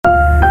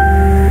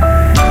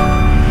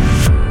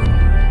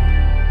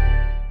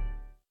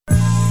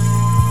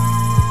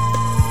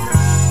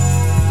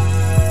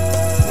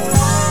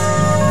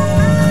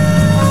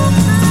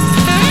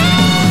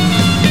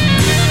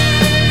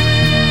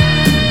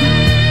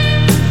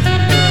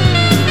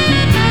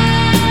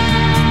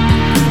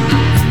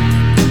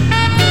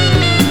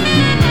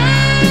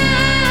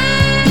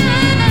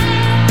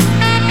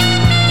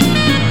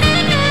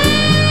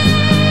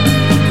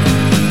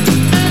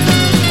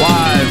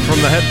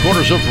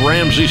owners of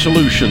Ramsey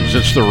Solutions.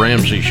 It's the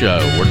Ramsey Show,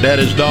 where debt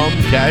is dumb,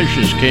 cash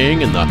is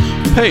king, and the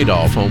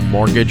paid-off home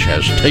mortgage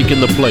has taken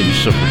the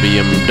place of the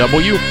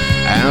BMW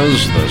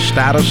as the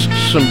status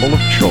symbol of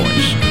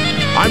choice.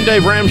 I'm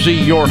Dave Ramsey,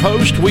 your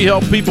host. We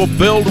help people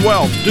build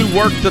wealth, do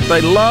work that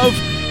they love,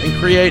 and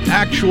create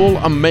actual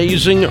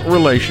amazing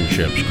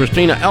relationships.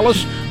 Christina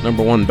Ellis,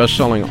 #1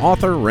 best-selling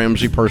author,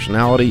 Ramsey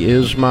personality,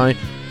 is my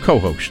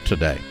co-host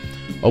today.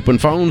 Open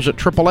phones at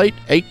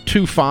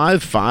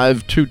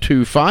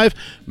 888-825-5225.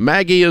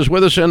 Maggie is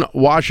with us in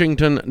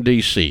Washington,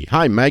 D.C.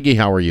 Hi, Maggie.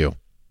 How are you?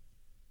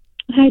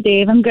 Hi,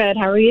 Dave. I'm good.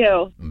 How are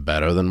you?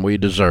 Better than we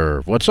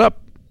deserve. What's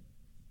up?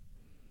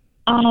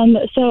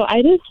 So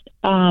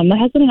my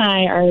husband and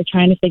I are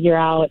trying to figure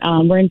out,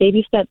 we're in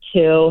baby step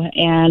 2,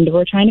 and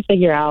we're trying to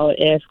figure out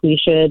if we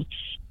should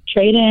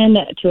trade in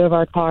 2 of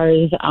our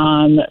cars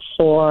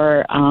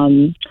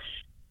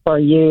for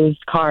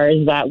used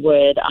cars that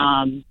would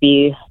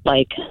be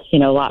a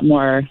lot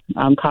more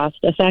cost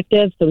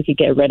effective, so we could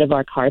get rid of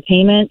our car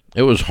payment.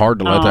 It was hard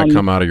to let that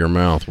come out of your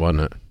mouth,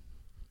 wasn't it?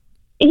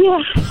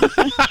 Yeah.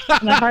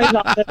 My heart's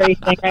off the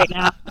racing right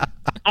now.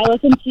 I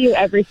listen to you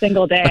every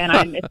single day,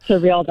 and it's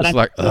surreal that I'm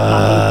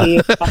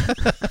talking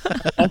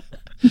to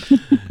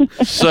you.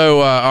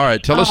 So, all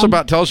right, tell us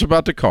about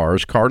the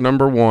cars. Car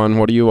number 1,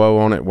 what do you owe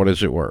on it? What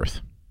is it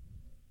worth?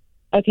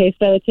 Okay,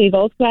 so it's a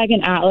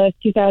Volkswagen Atlas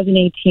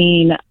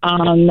 2018.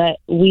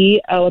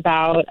 We owe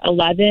about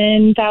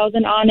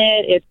 $11,000 on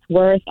it. It's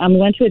worth. We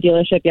went to a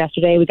dealership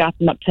yesterday. We got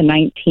them up to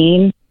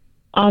 $19,000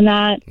 on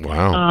that.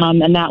 Wow.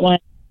 And that one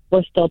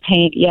we're still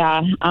paying.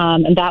 Yeah.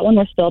 And that one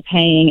we're still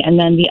paying. And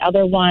then the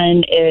other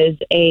one is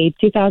a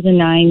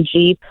 2009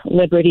 Jeep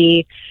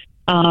Liberty,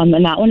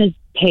 and that one is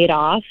paid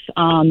off.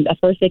 At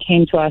first they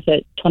came to us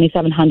at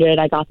 $2,700.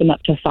 I got them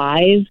up to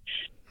 $5,000.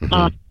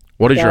 Mm-hmm.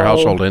 What is your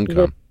household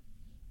income?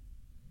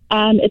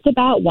 It's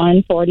about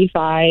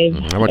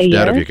 $145,000. How much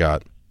debt have you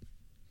got?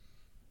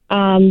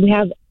 We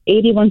have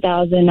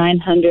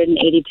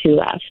 $81,982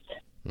 left.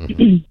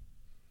 Mm-hmm.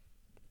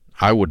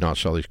 I would not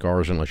sell these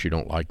cars unless you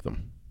don't like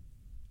them.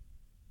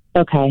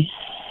 Okay.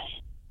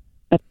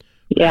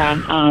 Yeah.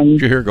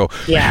 Did you hear go?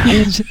 Yeah.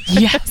 Yes.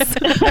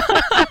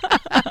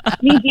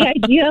 The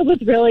idea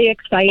was really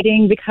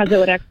exciting because it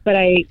would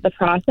expedite the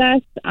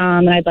process,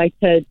 and I'd like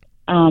to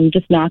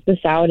just knock this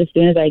out as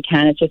soon as I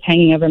can. It's just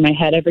hanging over my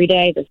head every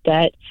day, this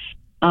debt.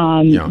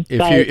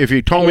 If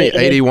you told me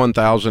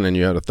 $81,000 and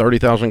you had a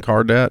 $30,000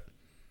 car debt,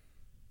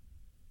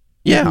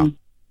 yeah.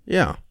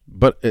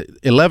 But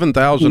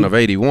 $11,000 of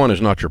 81 is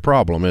not your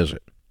problem, is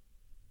it?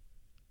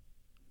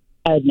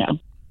 No.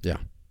 Yeah.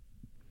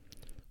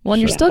 Well,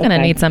 and you're still going to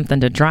need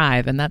something to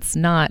drive, and that's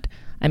not.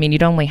 I mean,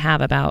 you'd only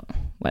have about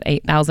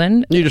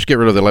 $8,000. You just get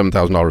rid of the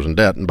 $11,000 in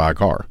debt and buy a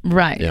car.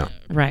 Right. Yeah.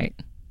 Right.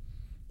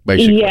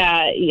 Basically.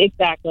 Yeah,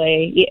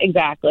 exactly. We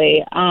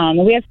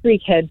have 3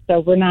 kids, so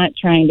we're not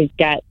trying to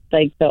get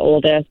the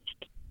oldest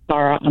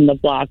car on the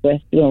block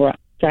with we're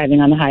driving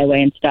on the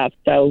highway and stuff.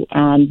 So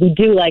we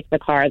do like the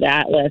car, the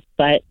Atlas,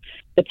 but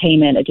the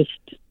payment,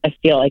 I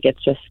feel like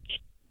it's just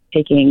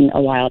taking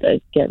a while to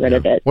get rid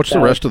of it. What's the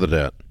rest of the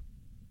debt?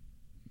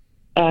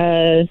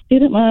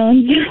 Student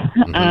loans.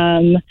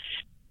 Mm-hmm.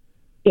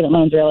 Student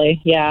loans,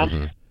 really. Yeah.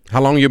 Mm-hmm.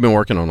 How long have you been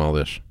working on all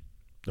this?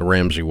 The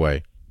Ramsey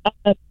way.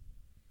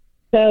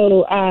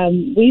 So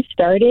we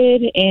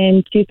started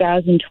in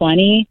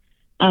 2020,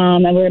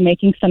 and we were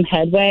making some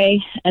headway.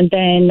 And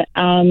then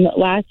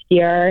last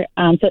year,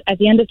 so at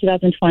the end of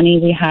 2020,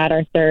 we had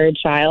our 3rd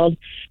child.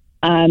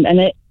 And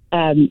it,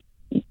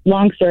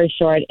 long story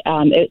short,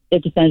 it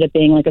just ended up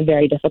being a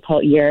very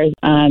difficult year.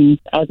 I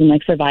was in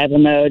survival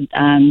mode.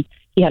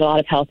 He had a lot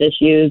of health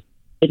issues.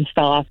 It just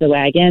fell off the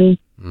wagon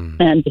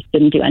and just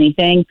didn't do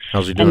anything.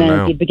 How's he doing now?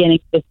 now? At the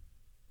beginning,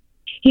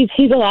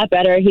 he's a lot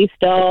better. He's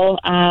still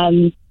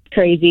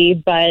crazy,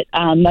 but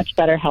much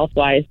better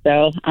health-wise.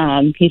 So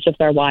he's just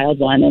our wild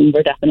one, and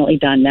we're definitely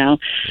done now.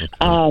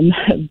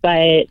 Okay.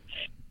 But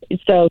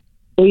so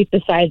we've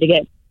decided to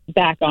get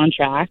back on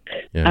track,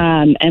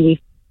 and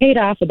we've paid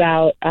off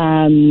about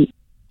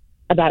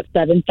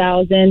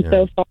 $7,000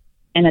 so far.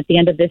 And at the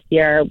end of this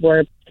year,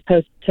 we're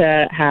supposed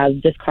to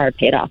have this car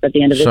paid off at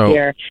the end of this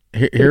year.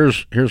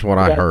 Here's what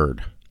I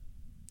heard,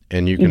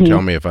 and you can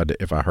tell me if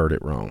I heard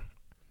it wrong.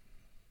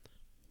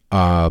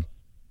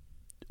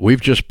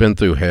 We've just been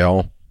through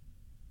hell,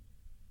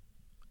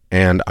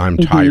 and I'm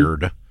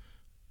tired,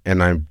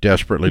 and I'm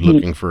desperately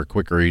looking for a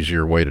quicker,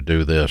 easier way to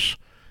do this,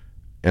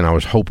 and I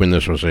was hoping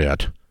this was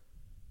it.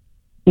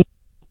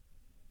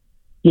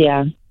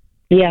 Yeah.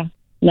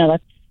 No,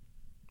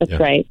 that's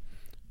right.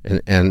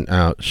 And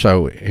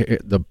so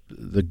the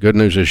good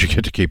news is you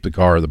get to keep the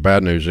car. The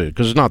bad news is,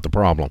 because it's not the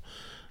problem,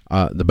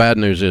 the bad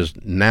news is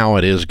now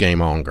it is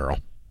game on, girl.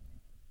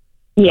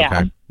 Yeah.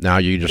 Okay? Now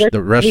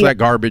the rest of that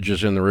garbage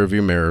is in the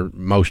rearview mirror,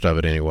 most of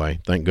it anyway,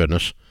 thank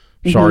goodness.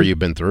 Sorry you've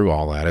been through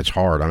all that. It's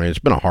hard. I mean, it's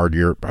been a hard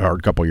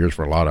couple of years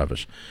for a lot of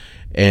us.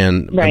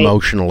 And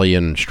emotionally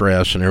and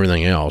stress and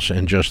everything else,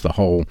 and just the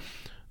whole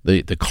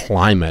the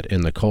climate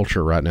in the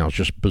culture right now is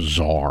just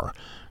bizarre.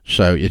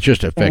 So it's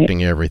just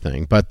affecting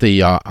everything. But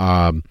the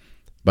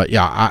But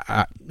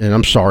yeah, and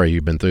I'm sorry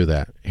you've been through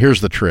that.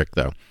 Here's the trick,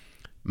 though.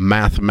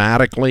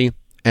 Mathematically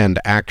and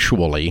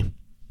actually,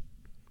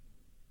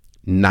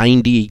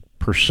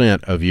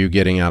 90% of you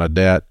getting out of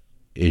debt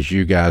is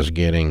you guys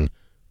getting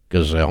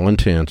gazelle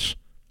intense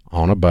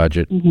on a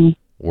budget,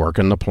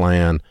 working the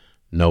plan,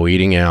 no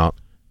eating out,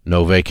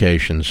 no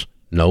vacations,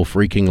 no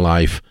freaking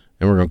life,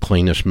 and we're going to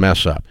clean this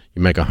mess up.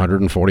 You make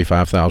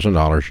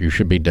 $145,000, you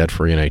should be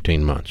debt-free in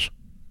 18 months.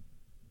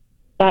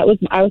 I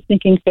was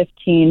thinking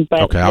 15,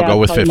 but okay, I'll go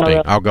with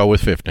 15. I'll go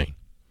with 15.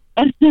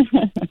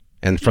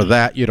 And for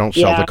that, you don't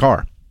sell the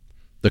car.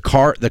 The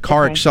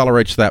car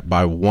accelerates that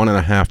by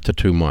 1.5 to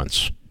 2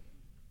 months.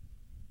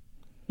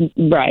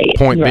 Right.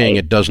 Point being,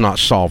 it does not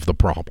solve the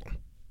problem.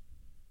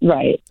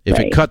 Right. If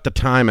it cut the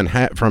time in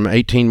half from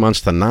 18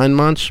 months to 9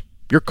 months,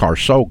 your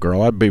car's sold,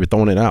 girl. I'd be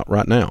throwing it out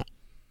right now.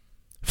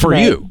 For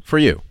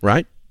you,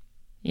 right?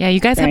 Yeah,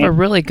 you guys have a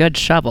really good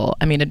shovel.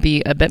 I mean, it'd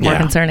be a bit more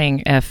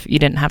concerning if you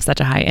didn't have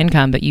such a high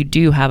income, but you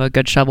do have a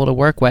good shovel to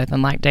work with.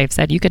 And like Dave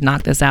said, you could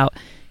knock this out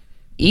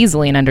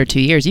easily in under 2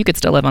 years. You could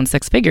still live on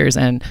 6 figures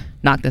and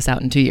knock this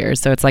out in 2 years.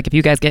 So it's like if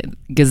you guys get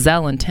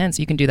gazelle intense,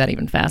 you can do that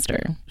even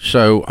faster.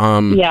 So,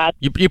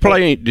 you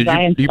play? Did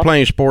you play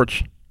any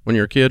sports when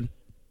you were a kid?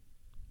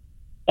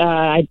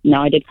 I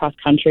did cross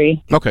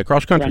country. Okay,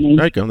 cross country. Running.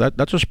 There you go.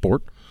 That's a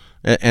sport.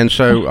 And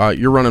so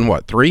you're running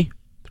what, 3?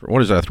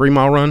 What is that, a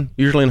 3-mile run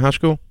usually in high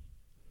school?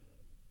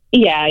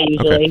 Yeah,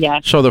 usually, yeah.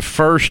 So the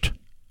first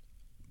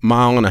 1.5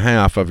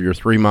 miles of your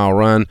 3-mile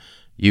run,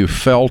 you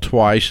fell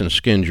twice and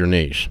skinned your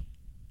knees.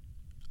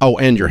 Oh,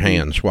 and your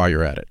hands while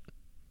you're at it.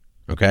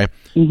 Okay?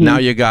 Now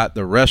you got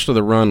the rest of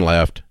the run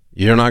left.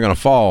 You're not going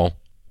to fall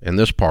in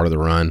this part of the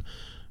run,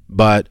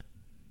 but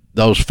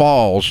those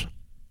falls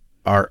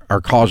are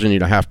causing you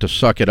to have to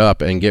suck it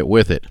up and get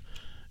with it.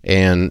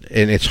 And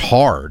it's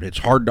hard. It's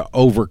hard to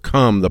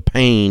overcome the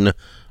pain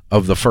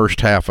of the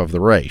first half of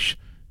the race.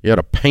 You had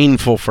a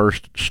painful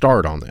first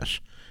start on this.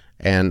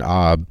 And,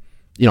 I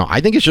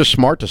think it's just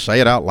smart to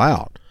say it out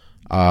loud.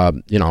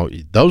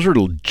 Those are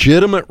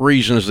legitimate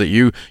reasons that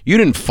you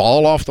didn't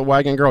fall off the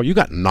wagon, girl. You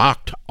got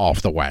knocked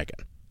off the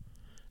wagon.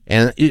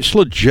 And it's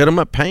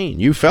legitimate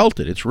pain. You felt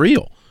it. It's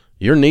real.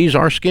 Your knees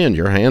are skinned.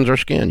 Your hands are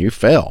skinned. You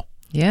fell.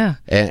 Yeah.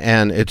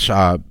 And it's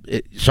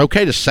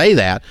okay to say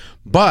that,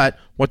 but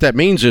what that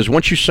means is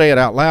once you say it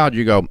out loud,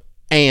 you go,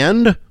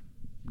 and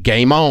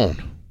game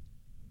on.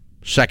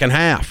 Second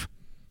half.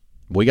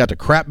 We got the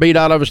crap beat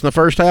out of us in the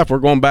first half. We're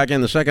going back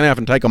in the second half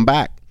and take them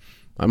back.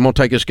 I'm going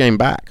to take this game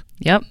back.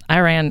 Yep.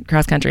 I ran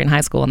cross country in high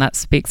school, and that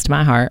speaks to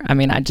my heart. I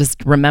mean, I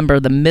just remember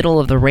the middle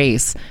of the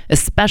race,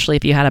 especially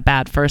if you had a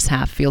bad first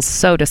half, feels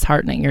so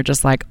disheartening. You're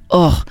just like,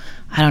 oh,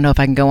 I don't know if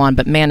I can go on.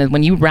 But, man,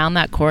 when you round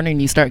that corner and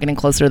you start getting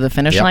closer to the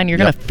finish line, you're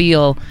going to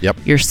feel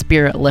your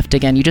spirit lift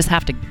again. You just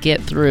have to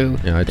get through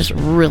this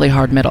really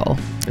hard middle.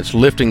 It's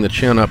lifting the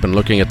chin up and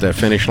looking at that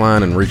finish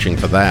line and reaching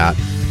for that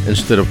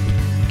instead of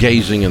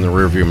gazing in the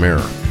rearview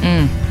mirror.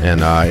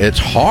 And it's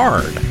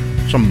hard.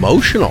 It's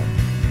emotional.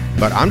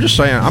 But I'm just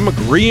saying, I'm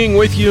agreeing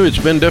with you. It's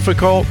been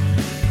difficult,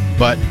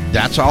 but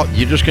that's all.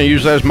 You're just going to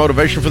use that as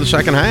motivation for the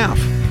second half.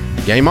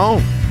 Game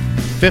on.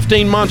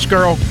 15 months,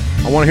 girl.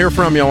 I want to hear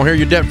from you. I want to hear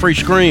your debt-free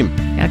scream.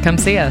 Yeah, come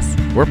see us.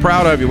 We're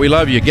proud of you. We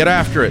love you. Get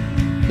after it.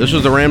 This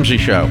is The Ramsey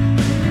Show.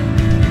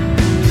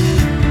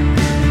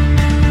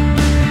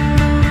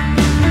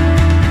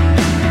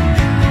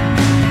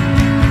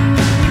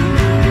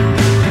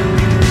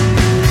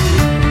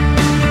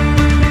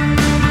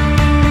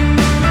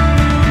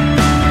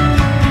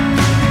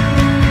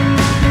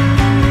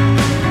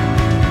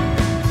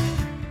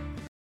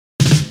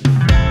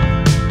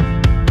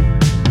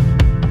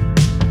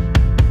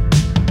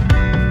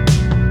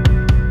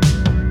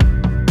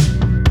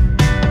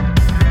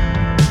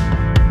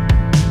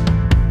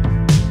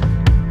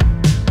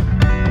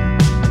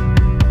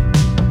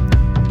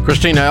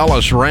 Christina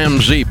Ellis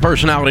Ramsey,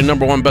 personality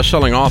 #1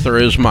 best-selling author,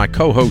 is my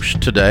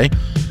co-host today.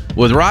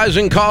 With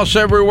rising costs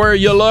everywhere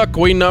you look,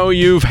 we know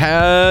you've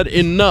had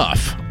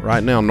enough.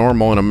 Right now,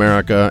 normal in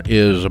America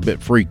is a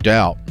bit freaked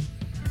out.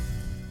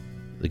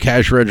 The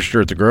cash register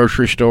at the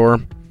grocery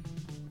store,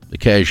 the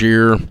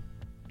cashier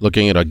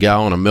looking at a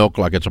gallon of milk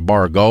like it's a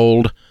bar of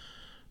gold,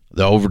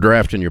 the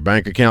overdraft in your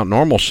bank account.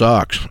 Normal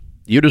sucks.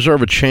 You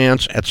deserve a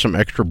chance at some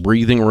extra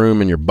breathing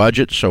room in your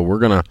budget, so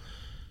we're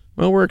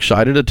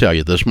excited to tell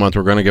you this month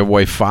we're going to give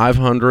away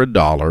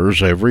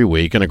 $500 every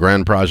week and a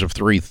grand prize of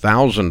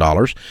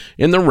 $3,000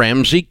 in the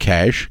Ramsey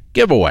Cash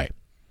Giveaway.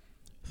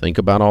 Think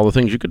about all the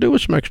things you could do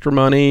with some extra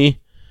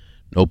money.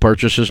 No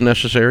purchases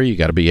necessary. You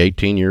got to be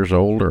 18 years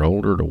old or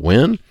older to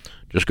win.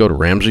 Just go to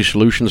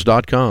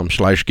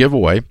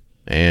RamseySolutions.com/giveaway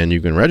and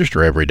you can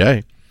register every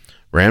day.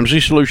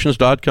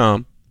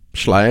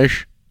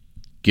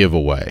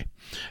 RamseySolutions.com/giveaway.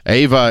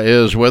 Ava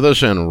is with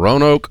us in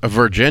Roanoke,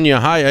 Virginia.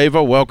 Hi,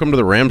 Ava. Welcome to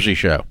The Ramsey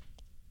Show.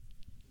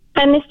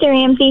 Hi, Mr.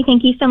 Ramsey.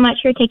 Thank you so much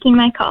for taking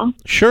my call.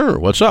 Sure.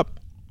 What's up?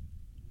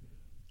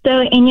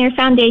 So in your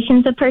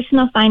Foundations of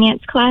Personal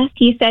Finance class,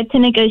 you said to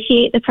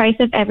negotiate the price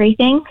of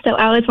everything. So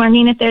I was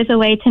wondering if there's a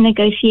way to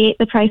negotiate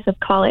the price of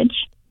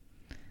college.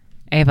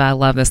 Ava, I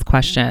love this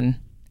question.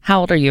 How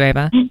old are you,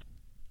 Ava?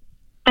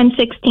 I'm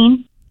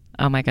 16.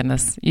 Oh my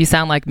goodness. You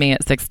sound like me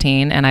at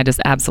 16, and I just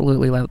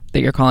absolutely love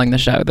that you're calling the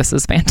show. This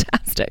is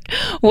fantastic.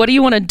 What do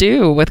you want to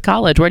do with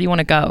college? Where do you want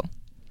to go?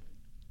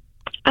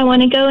 I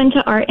want to go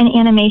into art and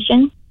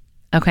animation.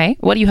 Okay.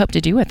 What do you hope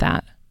to do with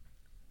that?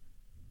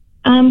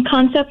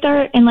 Concept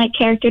art and like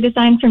character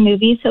design for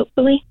movies,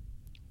 hopefully.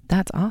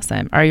 That's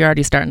awesome. Are you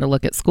already starting to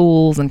look at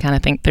schools and kind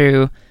of think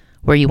through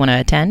where you want to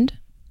attend?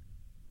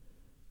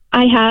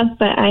 I have,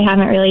 but I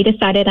haven't really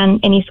decided on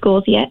any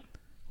schools yet.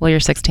 Well, you're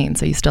 16,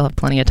 so you still have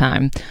plenty of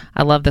time.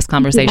 I love this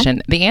conversation.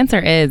 Yeah. The answer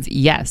is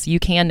yes, you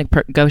can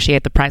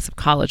negotiate the price of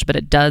college, but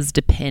it does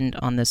depend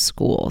on the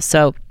school.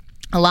 So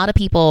a lot of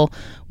people,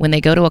 when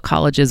they go to a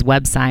college's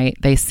website,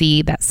 they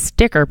see that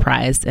sticker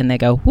price and they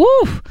go,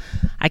 whoo,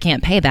 I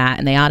can't pay that.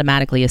 And they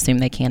automatically assume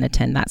they can't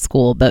attend that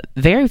school. But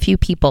very few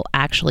people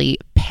actually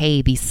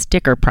pay the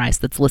sticker price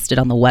that's listed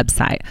on the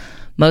website.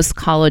 Most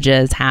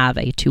colleges have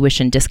a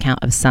tuition discount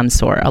of some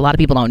sort. A lot of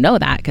people don't know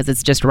that because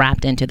it's just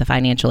wrapped into the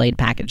financial aid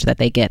package that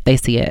they get. They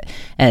see it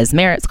as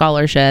merit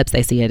scholarships.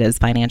 They see it as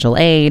financial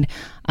aid.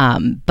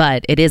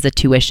 But it is a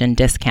tuition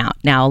discount.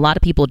 Now, a lot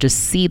of people just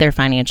see their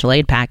financial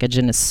aid package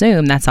and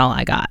assume that's all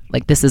I got.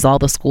 Like, this is all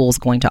the school's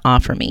going to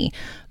offer me.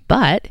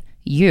 But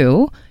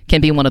you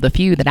can be one of the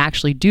few that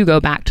actually do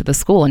go back to the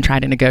school and try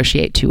to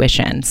negotiate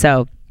tuition.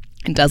 So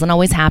it doesn't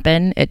always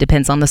happen. It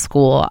depends on the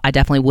school. I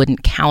definitely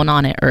wouldn't count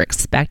on it or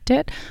expect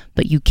it,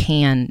 but you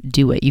can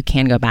do it. You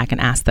can go back and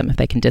ask them if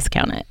they can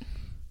discount it.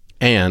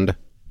 And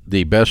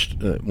the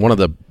best, one of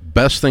the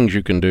best things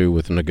you can do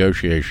with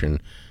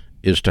negotiation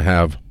is to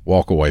have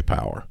walkaway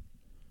power.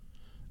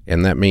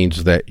 And that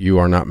means that you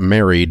are not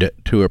married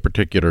to a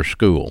particular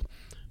school.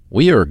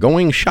 We are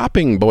going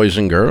shopping, boys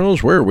and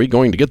girls. Where are we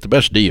going to get the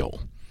best deal?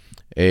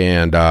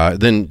 And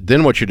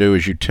then what you do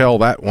is you tell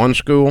that one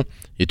school,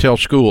 you tell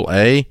school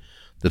A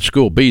that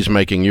school B is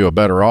making you a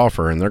better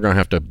offer, and they're going to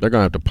have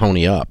to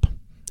pony up.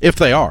 If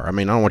they are. I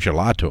mean, I don't want you to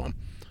lie to them.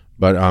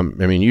 But, I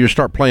mean, you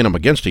start playing them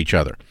against each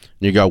other.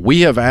 You go,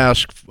 we have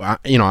asked,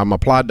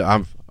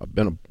 I'm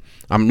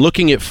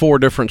looking at 4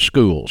 different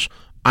schools.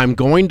 I'm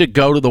going to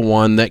go to the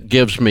one that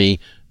gives me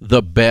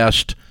the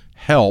best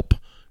help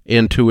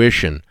in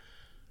tuition.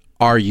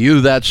 Are you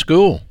that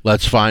school?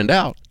 Let's find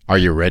out. Are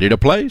you ready to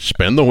play?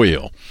 Spin the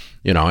wheel.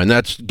 And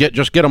that's get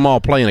them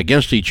all playing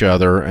against each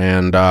other.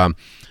 And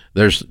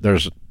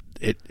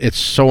it's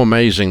so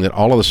amazing that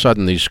all of a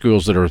sudden these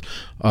schools that are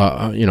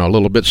a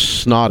little bit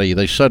snotty,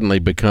 they suddenly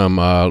become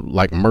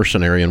like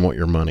mercenary and want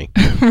your money.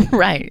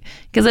 Right,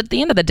 because at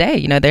the end of the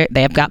day,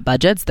 they have got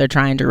budgets. They're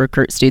trying to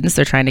recruit students.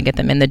 They're trying to get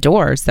them in the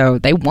door. So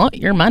they want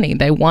your money.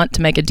 They want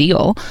to make a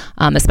deal,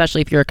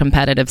 especially if you're a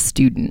competitive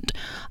student.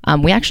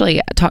 We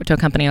actually talked to a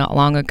company not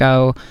long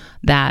ago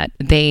that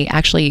they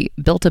actually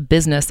built a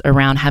business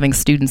around having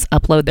students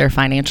upload their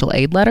financial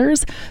aid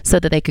letters so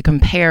that they could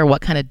compare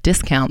what kind of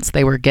discounts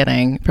they were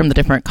getting from the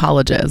different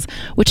colleges,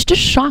 which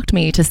just shocked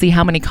me to see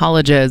how many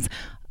colleges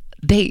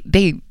they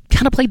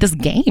kind of played this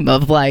game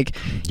of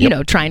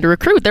trying to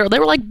recruit. They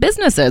were like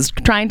businesses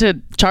trying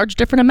to charge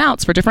different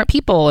amounts for different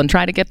people and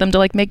try to get them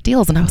to make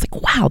deals. And I was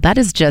like, wow, that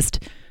is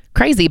just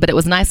crazy. But it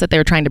was nice that they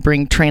were trying to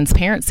bring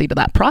transparency to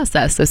that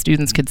process so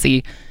students could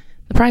see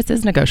the price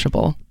is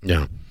negotiable.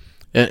 Yeah.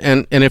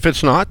 And if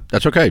it's not,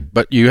 that's okay.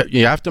 But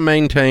you have to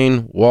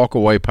maintain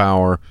walkaway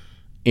power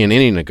in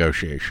any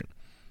negotiation.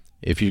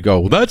 If you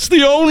go, that's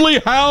the only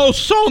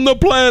house on the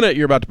planet,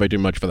 you're about to pay too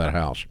much for that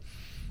house.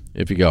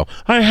 If you go,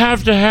 I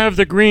have to have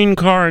the green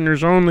car and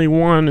there's only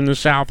one in the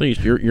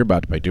southeast, you're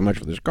about to pay too much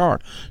for this car.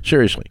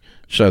 Seriously.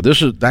 So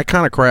that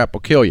kind of crap will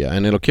kill you,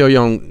 and it'll kill you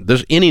on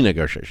any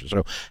negotiation.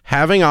 So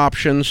having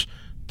options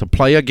to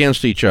play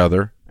against each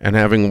other and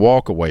having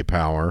walkaway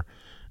power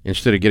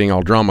instead of getting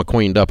all drama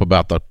queened up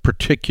about the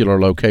particular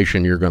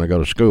location you're going to go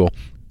to school.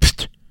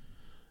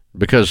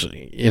 Because,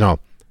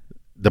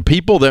 the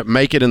people that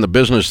make it in the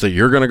business that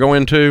you're going to go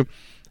into,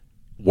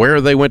 where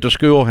they went to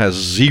school has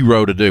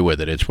zero to do with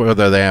it. It's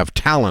whether they have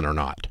talent or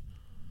not.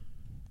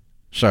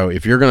 So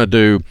if you're going to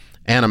do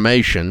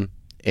animation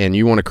and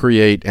you want to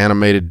create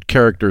animated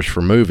characters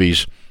for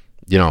movies,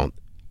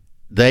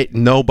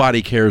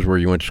 nobody cares where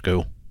you went to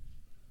school.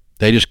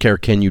 They just care,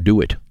 can you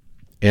do it?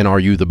 And are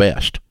you the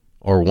best?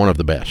 Or one of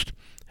the best?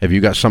 Have you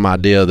got some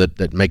idea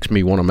that makes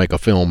me want to make a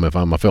film if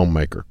I'm a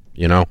filmmaker,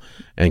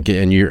 And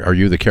are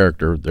you the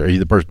character? Are you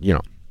the person,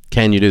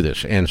 can you do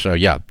this? And so,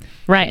 yeah.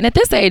 Right. And at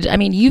this age, I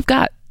mean, you've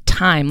got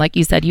time. Like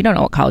you said, you don't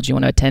know what college you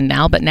want to attend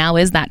now, but now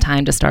is that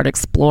time to start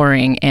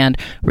exploring and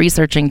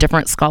researching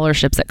different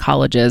scholarships at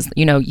colleges.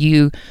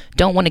 You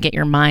don't want to get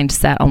your mind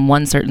set on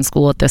one certain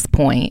school at this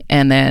point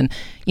and then,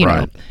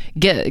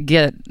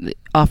 get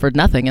offered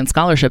nothing in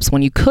scholarships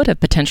when you could have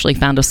potentially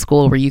found a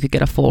school where you could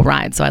get a full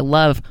ride. So I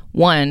love,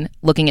 1,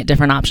 looking at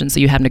different options so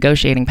you have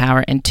negotiating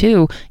power, and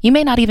 2, you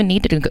may not even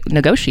need to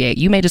negotiate.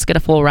 You may just get a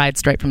full ride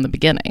straight from the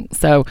beginning.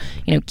 So,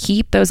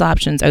 keep those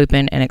options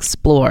open and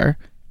explore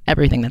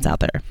everything that's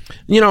out there.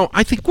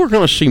 I think we're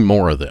going to see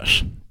more of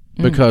this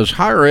because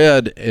higher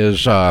ed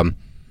is,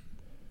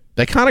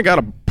 they kind of got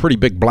a pretty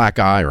big black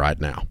eye right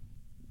now,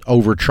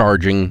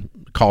 overcharging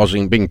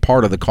being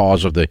part of the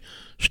cause of the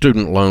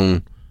student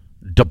loan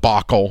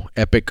debacle,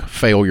 epic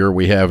failure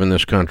we have in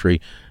this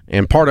country.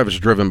 And part of it's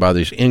driven by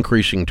these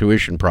increasing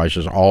tuition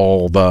prices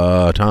all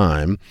the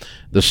time.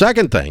 The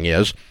second thing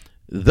is,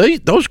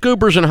 those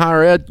goobers in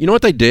higher ed, you know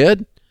what they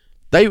did?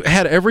 They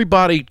had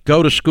everybody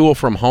go to school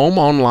from home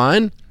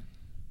online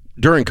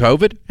during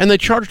COVID, and they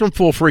charged them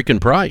full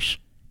freaking price.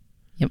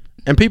 Yep.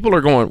 And people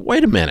are going,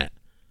 wait a minute.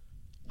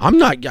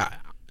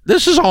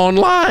 This is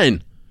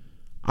online.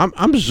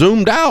 I'm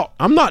zoomed out.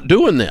 I'm not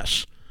doing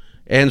this.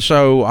 And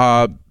so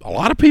a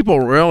lot of people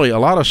a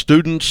lot of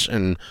students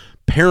and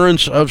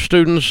parents of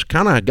students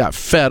kind of got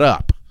fed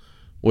up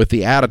with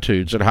the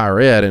attitudes at higher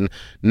ed, and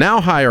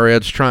now higher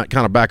ed's kind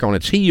of back on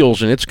its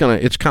heels, and it's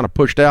kind of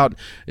pushed out.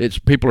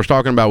 People are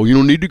talking about, well, you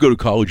don't need to go to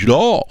college at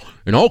all,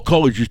 and all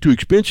college is too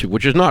expensive,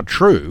 which is not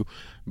true.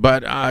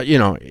 But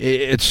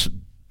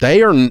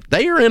they are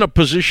in a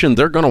position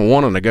they're going to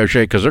want to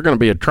negotiate, because they're going to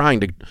be trying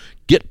to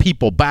get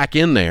people back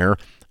in there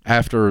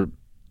after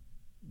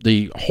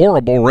the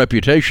horrible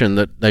reputation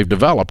that they've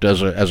developed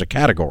as a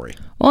category.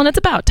 Well, and it's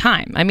about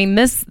time. I mean,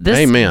 this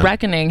Amen.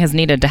 reckoning has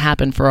needed to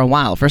happen for a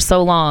while. For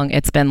so long,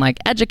 it's been like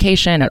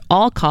education at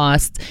all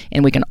costs,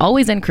 and we can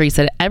always increase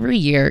it every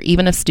year,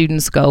 even if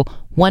students go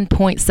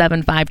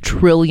 $1.75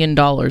 trillion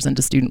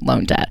into student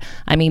loan debt.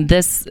 I mean,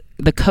 the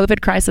COVID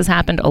crisis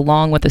happened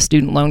along with the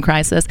student loan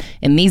crisis,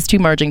 and these two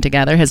merging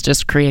together has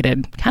just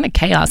created kind of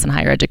chaos in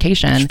higher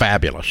education. It's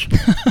fabulous.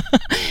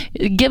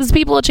 It gives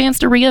people a chance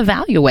to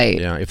reevaluate.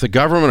 Yeah, if the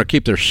government will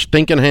keep their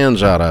stinking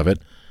hands out of it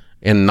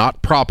and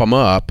not prop them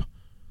up,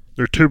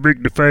 they're too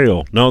big to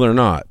fail. No, they're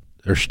not.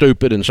 They're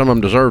stupid, and some of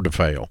them deserve to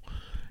fail.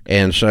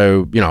 And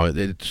so,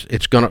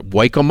 it's going to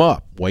wake them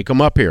up. Wake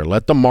them up here.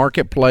 Let the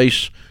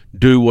marketplace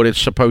do what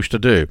it's supposed to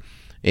do.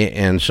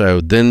 And so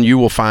then you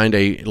will find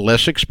a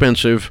less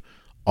expensive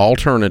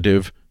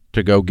alternative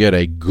to go get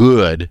a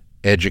good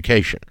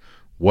education,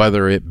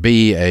 whether it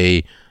be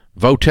a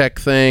VOTEC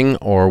thing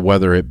or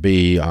whether it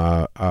be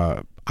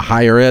a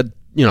higher ed,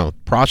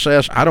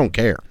 process. I don't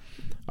care.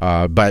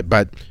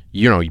 But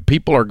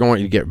people are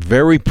going to get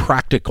very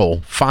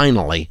practical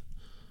finally.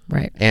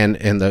 Right. And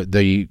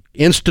the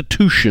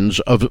institutions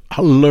of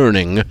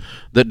learning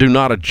that do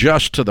not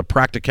adjust to the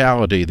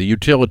practicality, the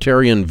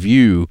utilitarian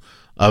view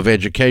of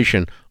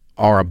education,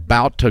 are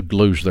about to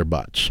lose their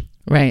butts.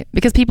 Right.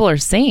 Because people are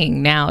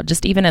seeing now,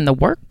 just even in the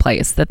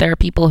workplace, that there are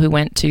people who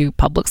went to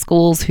public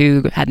schools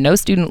who had no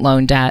student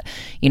loan debt.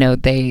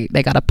 They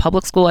got a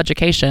public school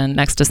education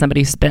next to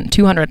somebody who spent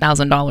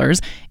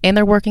 $200,000, and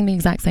they're working the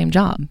exact same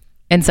job.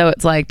 And so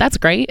it's like, that's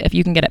great if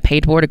you can get it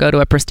paid for to go to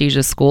a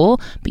prestigious school,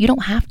 but you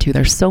don't have to.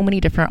 There's so many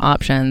different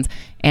options,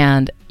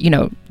 and,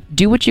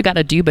 do what you got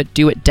to do, but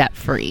do it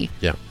debt-free.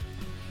 Yeah.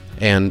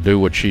 And do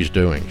what she's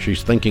doing.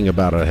 She's thinking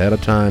about it ahead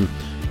of time,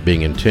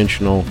 being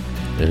intentional,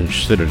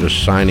 instead of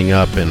just signing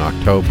up in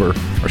October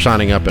or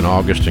signing up in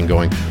August and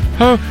going,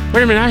 oh,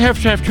 wait a minute, I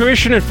have to have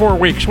tuition in 4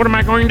 weeks. What am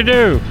I going to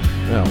do?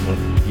 Well,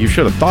 you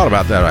should have thought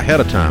about that ahead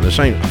of time. This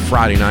ain't a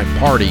Friday night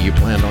party you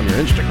planned on your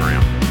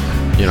Instagram.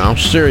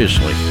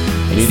 Seriously,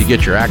 you need to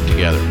get your act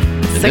together.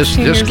 And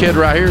this kid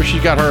right here,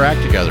 she's got her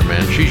act together,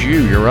 man. She's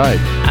you. You're right.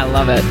 I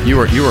love it. You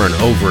were an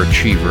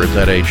overachiever at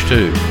that age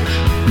too.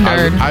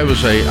 Nerd. I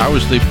was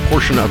the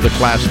portion of the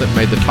class that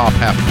made the top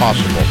half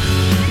possible.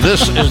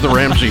 This is the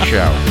Ramsey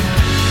Show.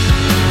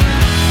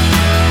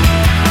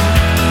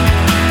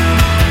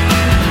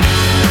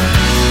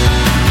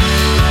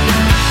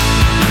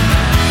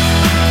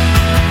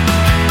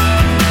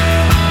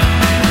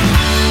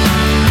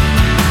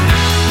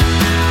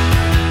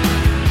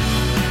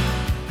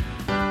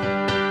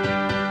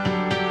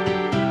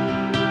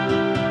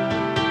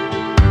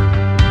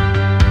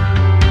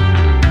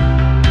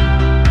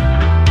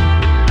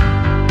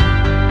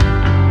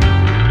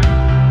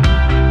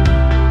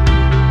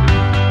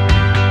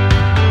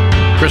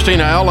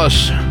 Christina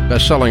Ellis,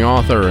 best-selling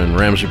author and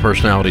Ramsey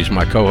personality, is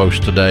my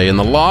co-host today. In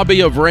the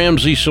lobby of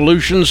Ramsey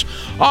Solutions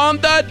on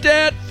the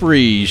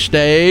debt-free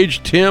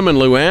stage, Tim and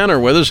Luann are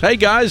with us. Hey,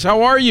 guys,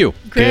 how are you?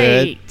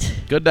 Great.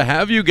 Good to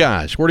have you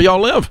guys. Where do y'all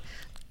live?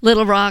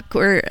 Little Rock.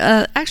 We're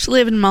actually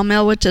live in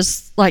Maumelle, which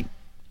is like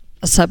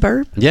a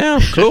suburb. Yeah,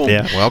 cool.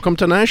 Yeah. Welcome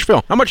to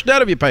Nashville. How much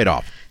debt have you paid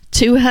off?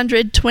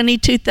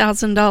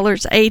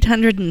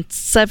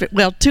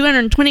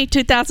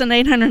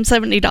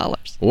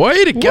 $222,870.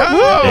 Way to go.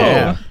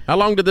 Yeah. How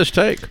long did this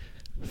take?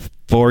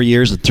 4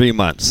 years and 3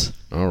 months.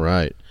 All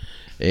right.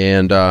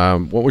 And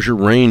what was your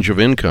range of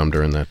income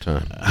during that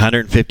time?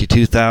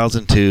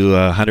 $152,000 to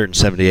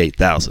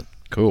 $178,000.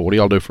 Cool. What do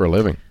y'all do for a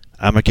living?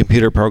 I'm a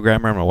computer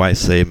programmer. My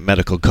wife's a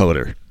medical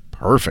coder.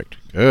 Perfect.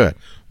 Good.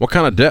 What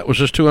kind of debt was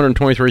this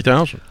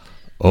 $223,000?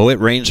 Oh, it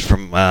ranged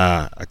from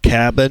a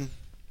cabin,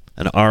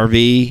 an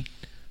RV,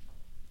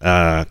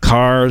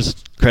 cars,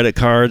 credit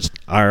cards,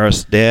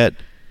 IRS debt,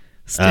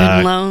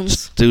 Student loans.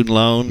 Student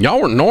loan.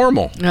 Y'all were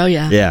normal, Oh,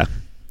 yeah. Yeah.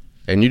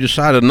 and you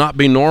decided not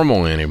be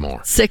normal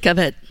anymore. Sick of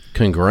it.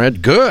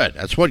 Good.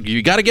 That's what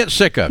you got to get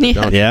sick of it, Yeah.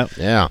 don't you? Yeah.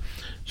 Yeah.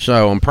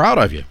 So I'm proud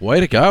of you.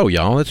 Way to go,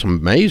 y'all. That's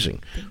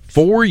amazing.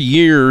 4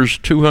 years,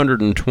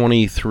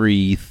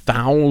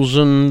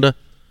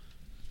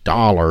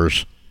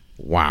 $223,000.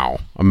 Wow,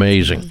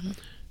 amazing. Mm-hmm.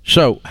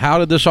 So, how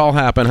did this all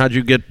happen? How'd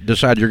you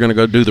decide you're going to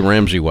go do the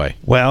Ramsey Way?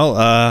 Well,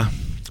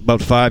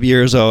 about 5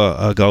 years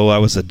ago, I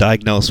was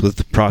diagnosed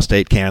with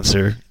prostate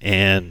cancer,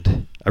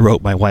 and I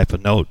wrote my wife a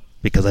note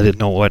because I didn't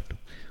know what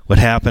would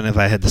happen if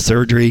I had the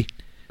surgery,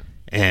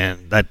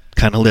 and that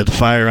kind of lit a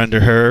fire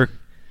under her,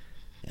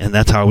 and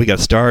that's how we got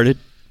started.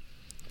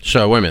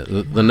 So, wait a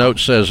minute. The note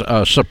says,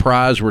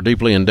 surprise, we're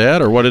deeply in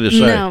debt, or what did it say?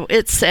 No,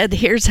 it said,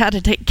 here's how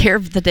to take care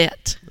of the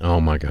debt.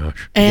 Oh, my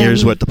gosh. And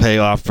Here's what to pay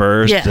off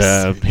first. Yes.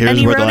 Here's and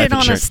he what wrote life it on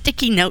a insurance.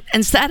 sticky note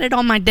and sat it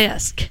on my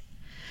desk.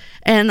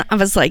 And I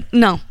was like,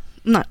 no,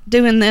 I'm not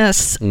doing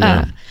this.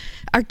 No.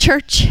 Our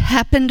church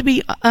happened to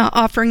be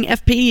offering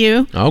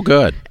FPU. Oh,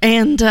 good.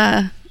 And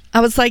I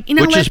was like,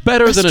 Which is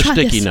better let's than a try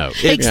sticky this.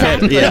 note.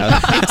 Exactly. Yeah.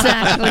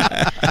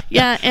 Exactly.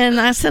 Yeah.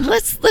 And I said,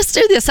 let's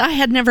do this. I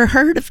had never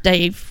heard of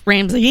Dave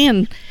Ramsey,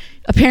 and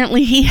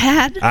apparently he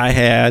had. I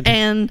had.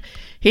 And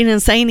he didn't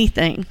say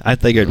anything. I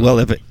figured, well,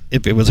 if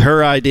it was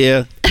her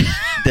idea,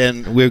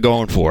 then we're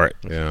going for it.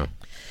 Yeah.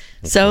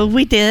 So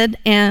we did,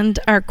 and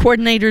our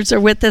coordinators are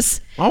with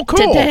us Oh, cool.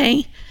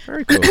 today.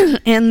 Very cool.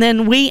 And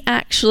then we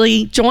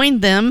actually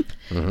joined them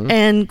Mm-hmm.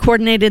 and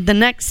coordinated the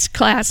next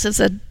class as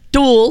a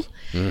dual.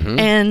 Mm-hmm.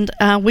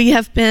 And we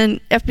have been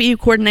FBU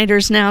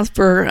coordinators now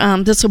for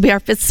this will be our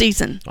 5th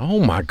season. Oh,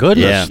 my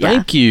goodness. Yeah.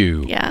 Thank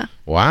you. Yeah.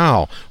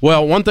 Wow.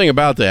 Well, one thing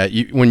about that,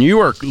 when you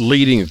are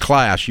leading a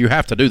class, you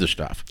have to do the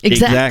stuff.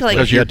 Exactly.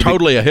 Because you're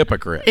totally a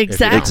hypocrite. if you don't.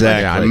 Exactly.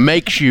 Exactly. Yeah,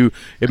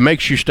 it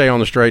makes you stay on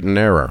the straight and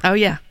narrow. Oh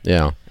yeah.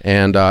 Yeah.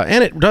 And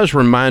it does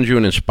remind you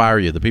and inspire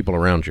you, the people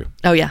around you.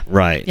 Oh yeah.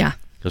 Right. Yeah.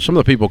 Because some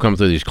of the people come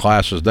through these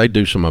classes, they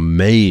do some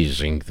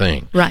amazing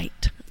things.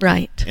 Right.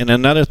 Right. And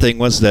another thing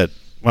was that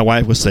my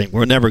wife was saying,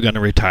 we're never going to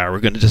retire.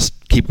 We're going to just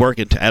keep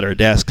working at our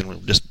desk and we'll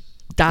just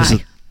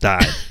Die.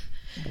 Die.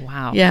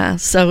 Wow. Yeah.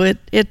 So it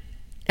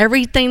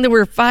everything that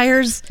were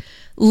fires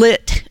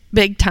lit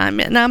big time.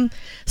 And I'm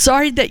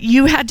sorry that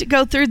you had to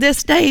go through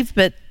this, Dave,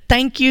 but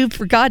thank you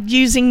for God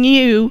using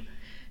you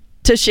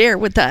to share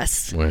with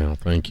us. Well,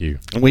 thank you.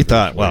 And we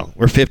thought, well,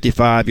 we're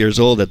 55 years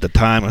old at the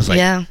time. I was like,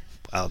 Yeah.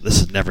 wow,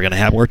 this is never going to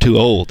happen. We're too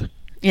old.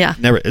 Yeah.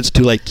 Never. It's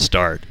too late to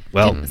start.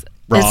 Well, It's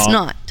wrong.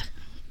 not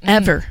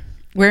ever.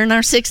 We're in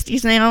our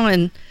 60s now,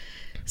 and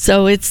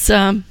so it's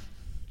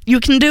you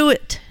can do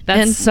it.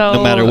 That's and so.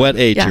 No matter what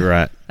age Yeah. you're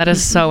at. That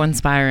is so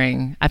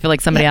inspiring. I feel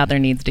like somebody out there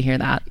needs to hear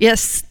that.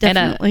 yes,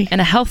 definitely. And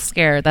a health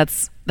scare.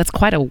 That's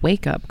quite a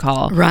wake up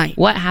call. Right.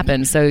 What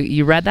happened? So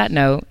you read that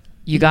note.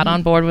 You got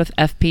on board with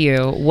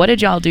FPU. What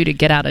did y'all do to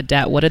get out of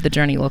debt? What did the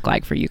journey look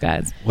like for you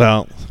guys?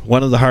 Well,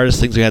 one of the hardest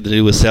things we had to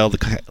do was sell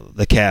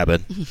the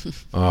cabin.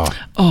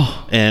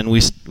 Oh, And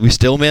we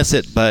still miss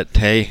it, but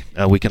hey,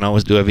 we can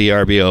always do a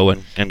VRBO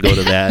and go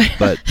to that.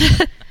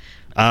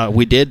 But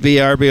we did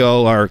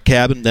VRBO our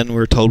cabin. Then we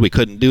were told we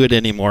couldn't do it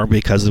anymore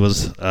because it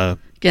was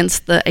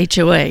Against the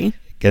HOA.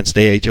 against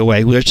the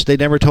HOA, which they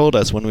never told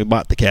us when we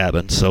bought the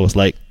cabin. So it was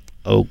like,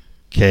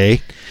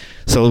 okay.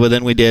 So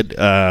then we did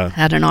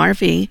Had an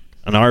RV.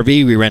 an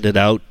RV we rented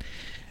out.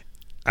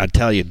 I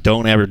tell you,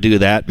 don't ever do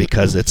that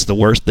because it's the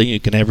worst thing you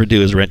can ever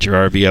do is rent your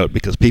RV out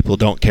because people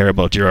don't care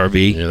about your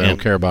RV. yeah, they don't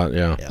care about,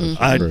 yeah.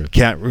 I True.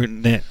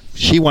 can't.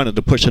 She wanted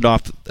to push it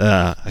off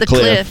a The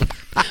cliff.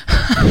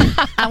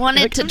 I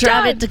wanted to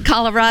drive it to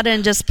Colorado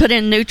and just put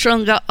in neutral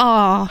and go,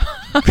 oh.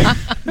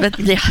 But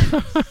yeah.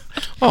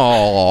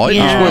 Oh, it just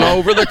Yeah. went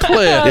over the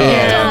cliff.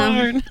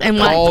 Yeah. And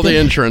Call what the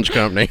insurance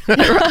company.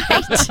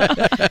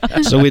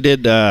 right. So we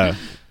did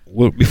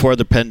before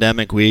the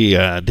pandemic. We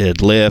did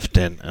Lyft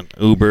and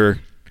Uber,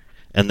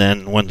 and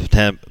then when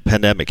the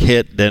pandemic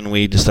hit, then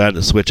we decided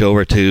to switch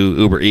over to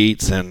Uber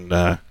Eats and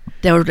DoorDash.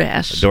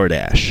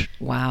 DoorDash.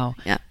 Wow.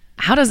 Yeah.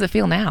 How does it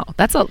feel now?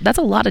 That's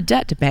a lot of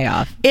debt to pay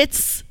off.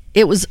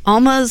 It was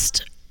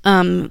almost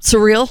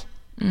surreal.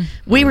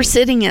 We were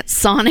sitting at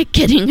Sonic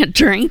getting a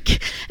drink,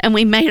 and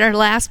we made our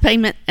last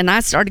payment, and I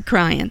started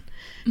crying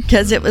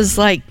because it was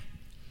like,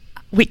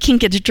 we can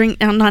get a drink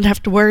now, not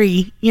have to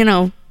worry,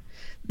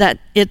 that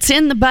it's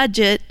in the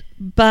budget,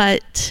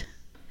 but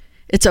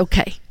it's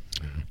okay.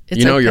 It's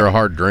You know okay. you're a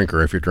hard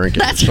drinker if you're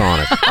drinking at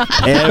Sonic.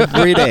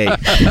 Every day.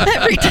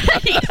 Every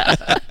day.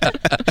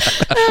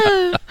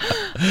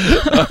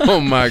 Oh,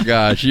 my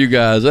gosh, you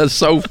guys, that's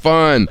so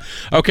fun.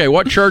 Okay,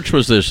 what church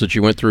was this that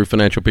you went through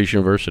Financial Peace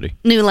University?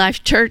 New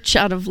Life Church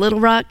out of Little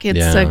Rock. It's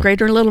Yeah.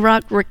 Greater Little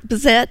Rock. Rick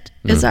Bazette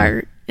is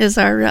our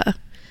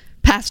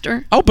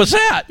pastor. Oh,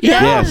 Bazette.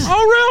 Yeah. Yes.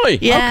 Oh, really?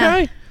 Yeah.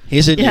 Okay.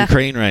 He's in Yeah.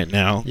 Ukraine right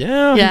now.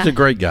 Yeah, Yeah. he's a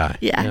great guy.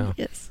 Yeah.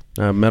 Yes.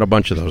 I met a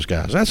bunch of those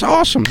guys. That's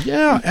awesome.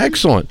 Yeah,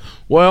 excellent.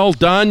 Well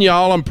done,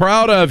 y'all. I'm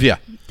proud of you.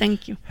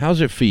 Thank you. How's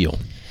it feel?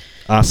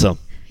 Awesome.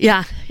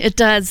 Yeah, it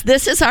does.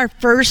 This is our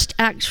first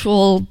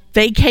actual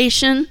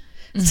vacation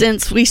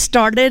since we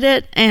started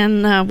it,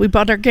 and we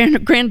brought our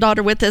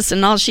granddaughter with us,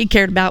 and all she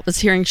cared about was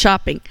hearing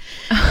shopping.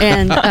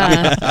 And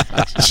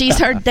she's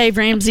heard Dave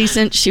Ramsey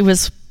since she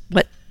was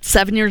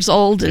 7 years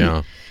old, and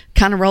Yeah.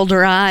 kind of rolled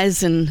her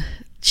eyes, and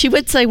she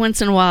would say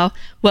once in a while,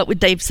 "What would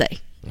Dave say?"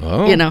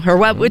 Oh. You know, or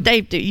 "What would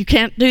Dave do?" You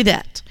can't do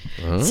that.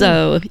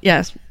 So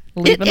yes,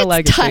 Leaving a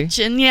legacy. It's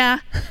touching. Yeah,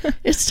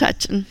 it's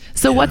touching.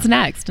 So what's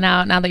next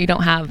now that you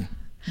don't have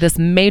this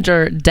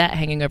major debt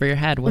hanging over your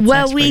head? What's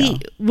next for y'all?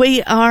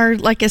 we are,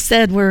 like I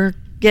said, we're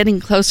getting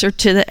closer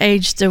to the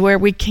age to where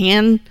we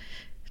can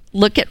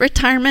look at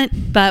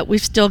retirement, but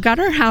we've still got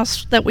our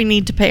house that we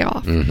need to pay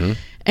off.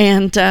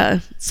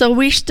 And so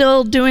we're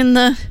still doing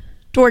the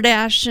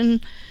DoorDash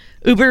and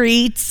Uber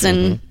Eats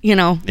and, do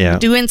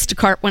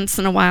Instacart once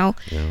in a while.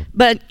 Yeah.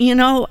 But,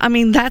 I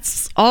mean,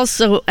 that's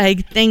also a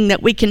thing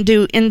that we can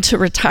do into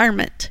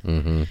retirement,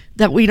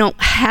 that we don't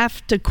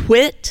have to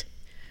quit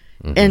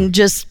and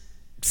just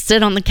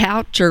sit on the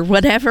couch or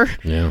whatever.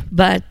 Yeah.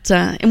 But,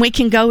 and we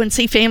can go and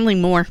see family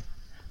more.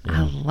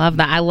 I love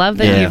that. I love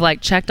that you've like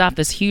checked off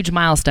this huge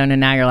milestone, and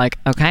now you're like,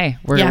 okay,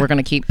 we're going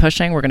to keep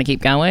pushing. We're going to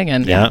keep going,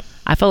 and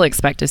I fully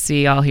expect to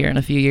see y'all here in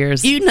a few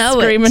years.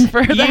 Screaming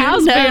for the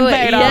house being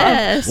paid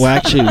off. Well,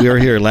 actually, we were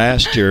here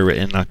last year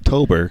in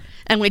October,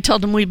 and we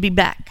told them we'd be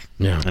back.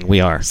 Yeah, and we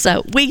are.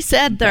 So we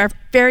said that our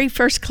very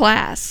first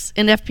class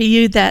in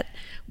FPU that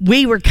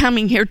we were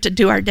coming here to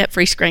do our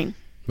debt-free scream.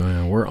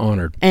 Man, we're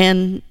honored.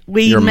 And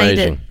You're made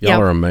amazing. it.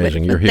 Y'all are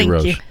amazing. You're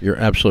heroes. You. You're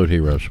absolute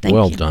heroes. Thank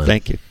well you. done.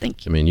 Thank you.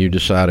 Thank you. I mean, you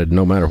decided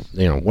no matter,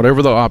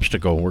 whatever the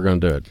obstacle, we're going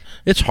to do it.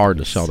 It's hard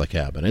to sell the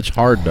cabin. It's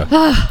hard to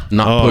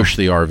not push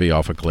the RV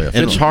off a cliff.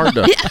 It's hard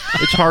to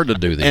it's hard to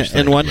do these things.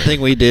 And one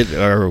thing we did,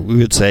 or we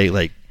would say,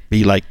 like,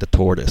 be like the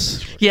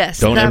tortoise. Yes,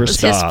 Don't that ever was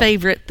stop. his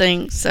favorite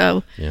thing.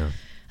 So Yeah.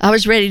 I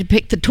was ready to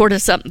pick the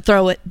tortoise up and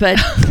throw it, but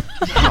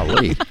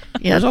Golly.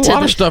 There's a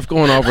lot of stuff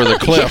going over the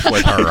cliff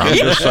with her. I'm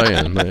just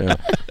saying. Yeah.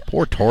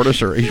 Poor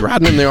tortoise, or he's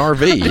riding in the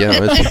RV.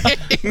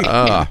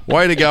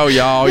 Way to go,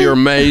 y'all. You're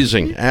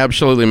amazing.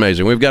 Absolutely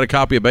amazing. We've got a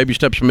copy of Baby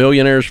Steps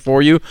Millionaires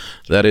for you.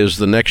 That is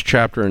the next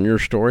chapter in your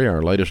story,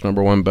 our latest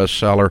 #1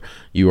 bestseller.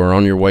 You are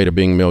on your way to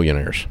being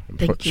millionaires.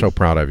 I'm so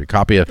proud of you.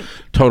 Copy of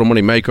Total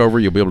Money Makeover.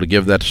 You'll be able to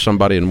give that to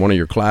somebody in one of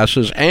your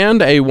classes,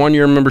 and a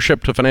 1-year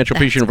membership to Financial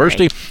Peace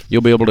University. Great.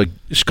 You'll be able to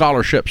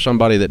scholarship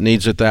somebody that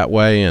needs it that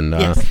way, and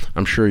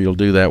I'm sure you'll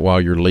do that while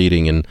you're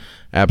leading, and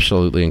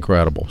absolutely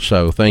incredible.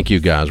 So thank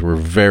you, guys. We're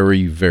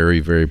very, very,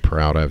 very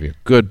proud of you.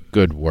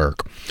 Good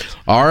work.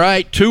 All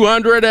right,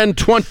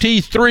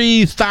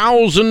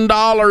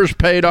 $223,000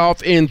 paid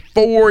off in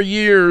 4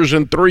 years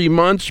and 3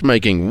 months,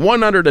 making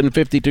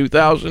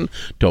 $152,000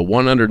 to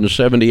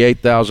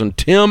 $178,000.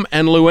 Tim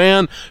and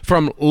Luann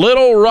from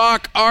Little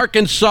Rock,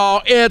 Arkansas.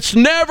 It's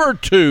never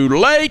too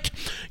late.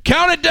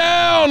 Count it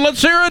down.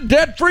 Let's hear a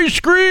debt-free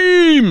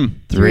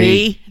scream.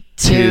 3,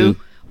 2,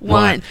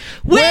 1.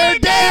 We're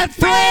debt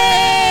free!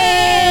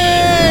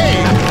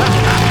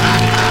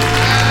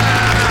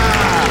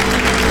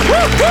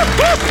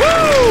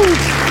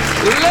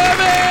 Live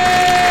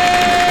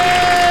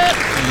it!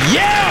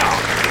 Yeah!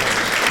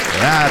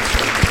 That's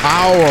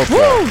powerful.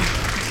 Woo.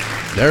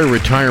 Their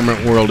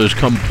retirement world is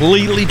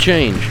completely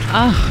changed.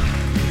 Oh,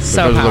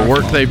 so because powerful. of the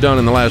work they've done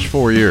in the last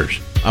 4 years.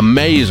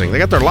 Amazing. They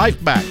got their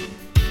life back.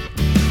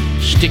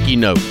 Sticky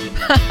note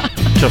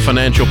to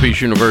Financial Peace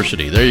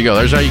University. There you go.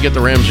 There's how you get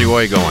the Ramsey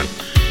way going.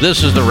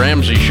 This is The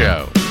Ramsey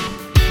Show.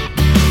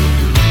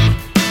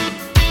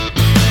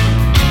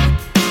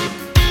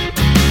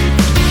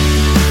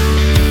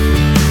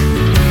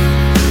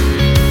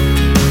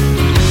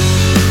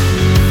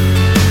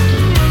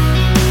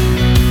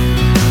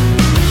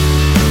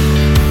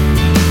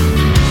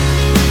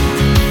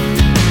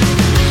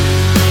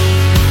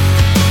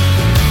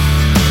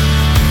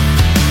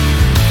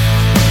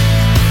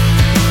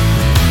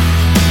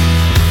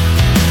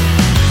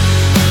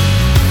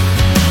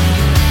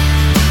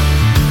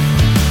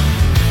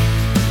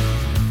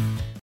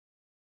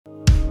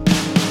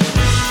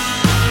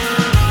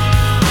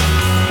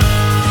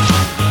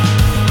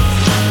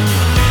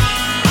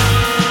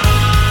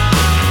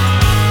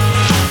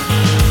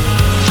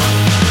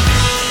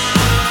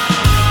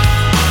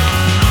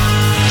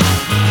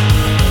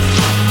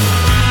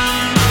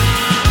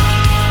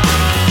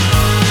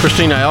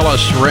 Christina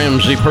Ellis,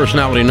 Ramsey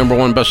personality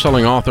 #1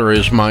 best-selling author,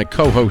 is my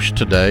co-host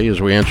today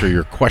as we answer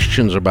your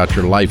questions about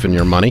your life and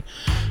your money.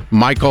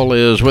 Michael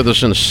is with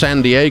us in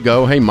San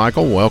Diego. Hey,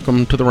 Michael,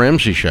 welcome to The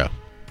Ramsey Show.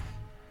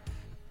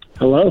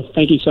 Hello.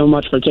 Thank you so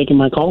much for taking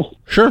my call.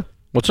 Sure.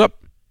 What's up?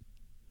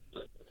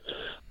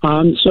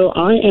 So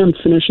I am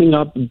finishing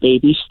up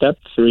baby step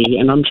 3,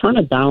 and I'm trying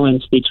to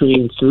balance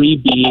between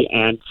 3B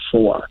and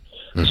 4.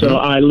 So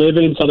I live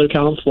in Southern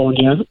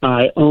California.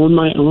 I own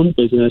my own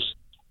business,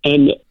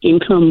 and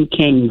income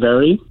can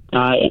vary.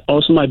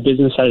 Also, my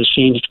business has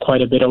changed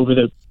quite a bit over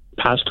the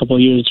past couple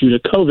of years due to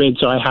COVID,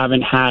 so I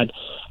haven't had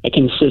a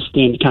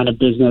consistent kind of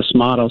business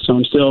model. So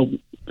I'm still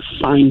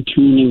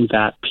fine-tuning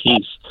that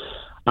piece.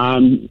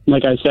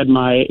 Like I said,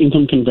 my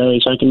income can vary,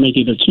 so I can make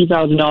either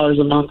 $2,000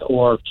 a month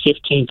or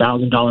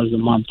 $15,000 a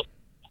month.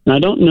 And I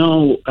don't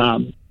know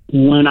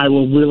when I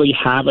will really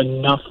have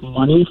enough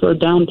money for a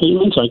down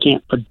payment, so I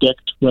can't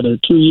predict whether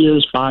 2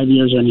 years, 5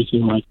 years, or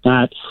anything like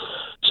that.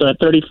 So at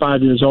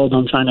 35 years old,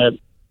 I'm trying to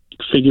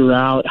figure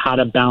out how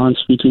to balance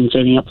between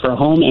saving up for a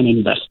home and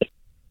investing.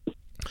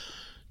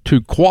 To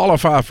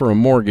qualify for a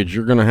mortgage,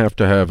 you're going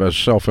to have, as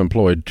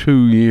self-employed,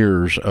 2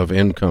 years of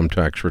income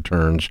tax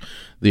returns.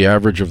 The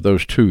average of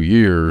those 2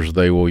 years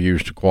they will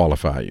use to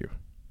qualify you.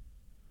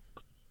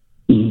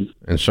 Mm-hmm.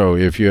 And so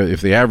if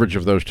the average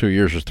of those 2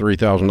 years is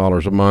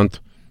 $3,000 a month,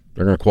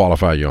 they're going to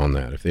qualify you on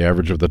that. If the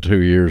average of the 2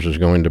 years is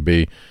going to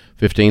be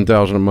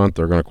 $15,000 a month,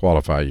 they're going to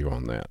qualify you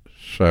on that.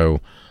 So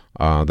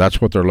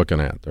that's what they're looking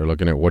at. They're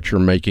looking at what you're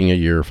making a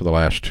year for the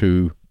last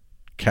two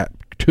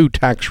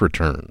tax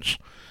returns.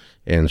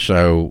 And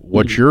so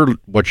what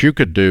you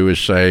could do is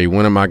say,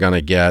 when am I going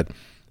to get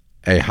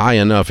a high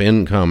enough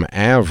income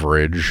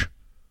average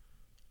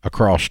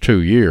across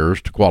 2 years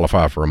to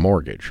qualify for a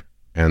mortgage?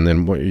 And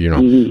then,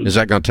 is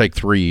that going to take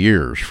 3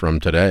 years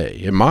from today?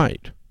 It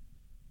might.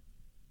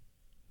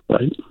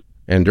 Right.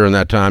 And during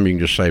that time, you can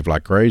just save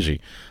like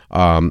crazy.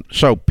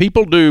 So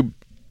people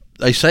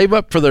they save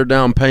up for their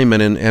down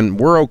payment, and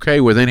we're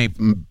okay with any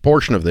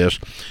portion of this.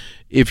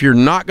 If you're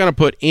not going to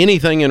put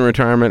anything in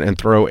retirement and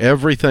throw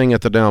everything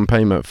at the down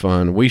payment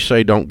fund, we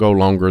say don't go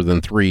longer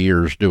than 3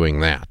 years doing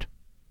that.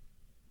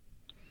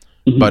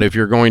 Mm-hmm. But if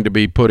you're going to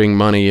be putting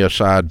money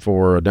aside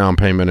for a down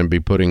payment and be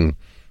putting,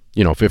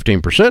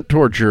 15%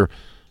 towards your,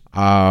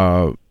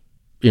 a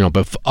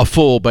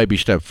full baby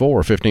step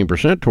 4,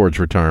 15% towards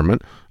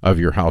retirement of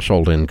your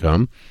household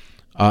income,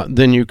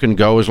 then you can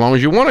go as long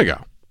as you want to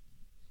go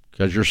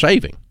because you're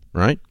saving,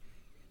 right?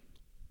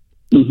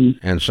 Mm-hmm.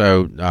 And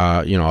so,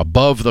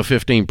 above the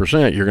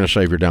 15%, you're going to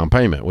save your down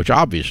payment, which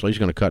obviously is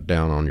going to cut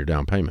down on your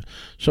down payment.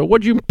 So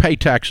what did you pay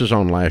taxes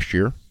on last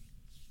year?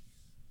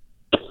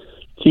 I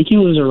think it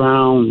was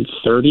around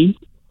 30.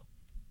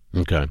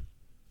 Okay.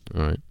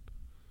 All right.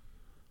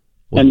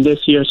 Well, and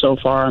this year so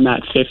far, I'm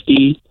at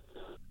 50.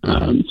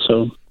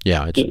 So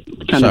yeah,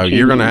 so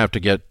you're going to have to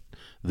get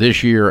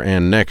this year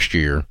and next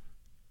year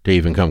to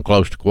even come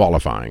close to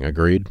qualifying.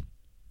 Agreed?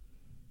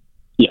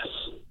 Yes.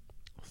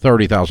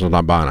 $30,000 is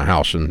not buying a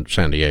house in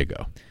San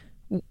Diego.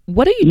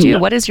 What do you do? No,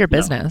 what is your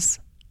business?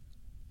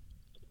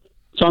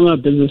 So I'm a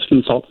business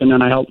consultant,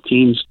 and I help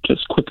teams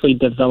just quickly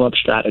develop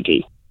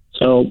strategy.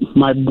 So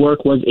my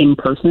work was in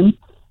person,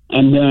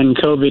 and then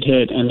COVID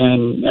hit, and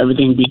then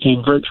everything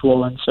became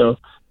virtual, and so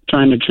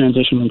trying to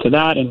transition into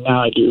that, and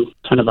now I do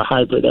kind of a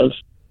hybrid of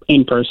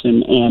in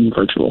person and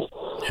virtual.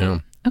 Yeah.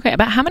 Okay,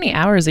 about how many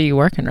hours are you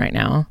working right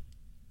now?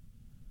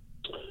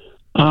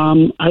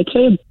 I'd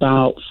say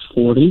about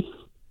 40.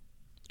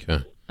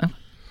 Okay.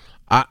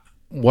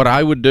 What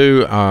I would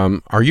do,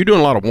 are you doing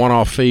a lot of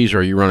one-off fees, or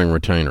are you running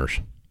retainers?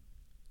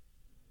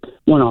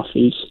 One-off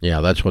fees.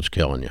 Yeah, that's what's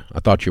killing you. I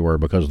thought you were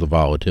because of the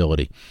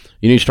volatility.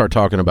 You need to start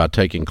talking about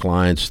taking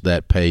clients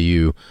that pay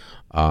you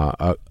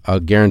a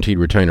guaranteed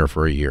retainer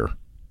for a year.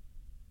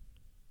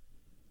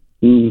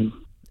 Mm.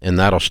 And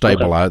that'll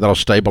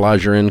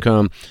stabilize your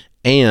income,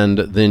 and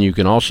then you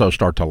can also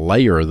start to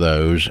layer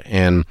those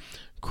and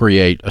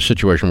create a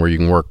situation where you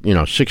can work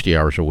 60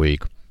 hours a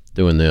week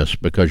doing this,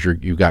 because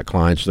you've got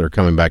clients that are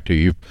coming back to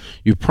you.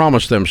 You've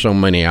promised them so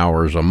many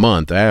hours a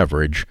month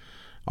average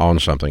on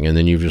something, and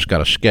then you've just got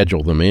to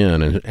schedule them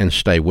in and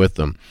stay with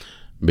them,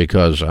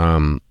 because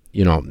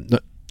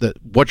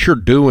what you're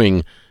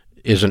doing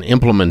is an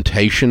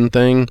implementation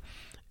thing,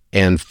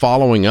 and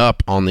following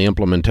up on the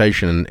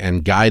implementation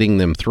and guiding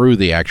them through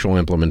the actual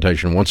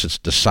implementation. Once it's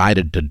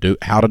decided to do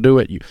how to do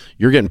it,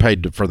 you're getting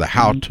paid for the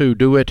how to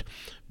do it,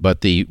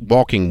 but the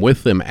walking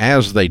with them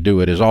as they do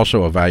it is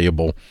also a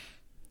valuable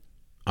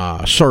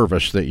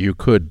service that you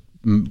could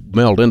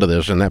meld into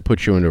this, and that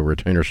puts you into a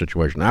retainer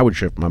situation. I would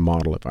shift my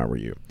model if I were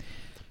you.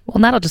 Well,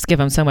 and that'll just give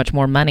him so much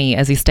more money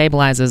as he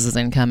stabilizes his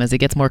income, as he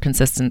gets more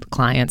consistent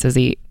clients, as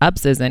he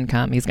ups his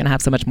income. He's going to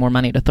have so much more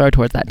money to throw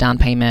towards that down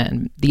payment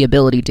and the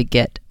ability to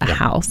get a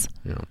house.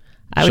 Yeah.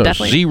 I would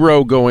definitely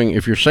zero going.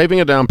 If you're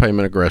saving a down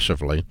payment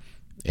aggressively,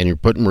 and you're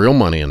putting real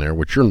money in there,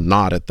 which you're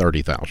not at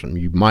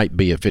 $30,000, you might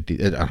be at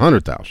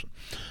 $100,000,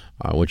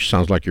 which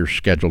sounds like you're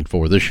scheduled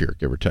for this year,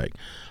 give or take.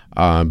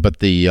 But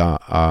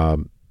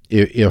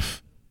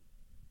if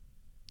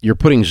you're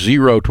putting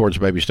zero towards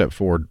baby step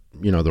forward,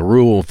 the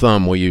rule of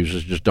thumb we use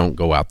is just don't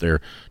go out there.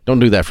 Don't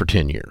do that for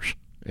 10 years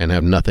and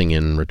have nothing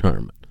in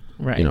retirement.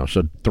 Right.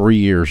 So 3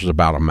 years is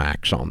about a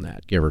max on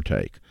that, give or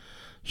take.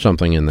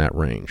 Something in that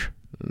range.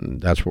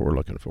 And that's what we're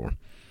looking for.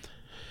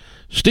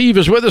 Steve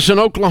is with us in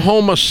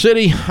Oklahoma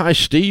City. Hi,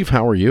 Steve.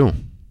 How are you?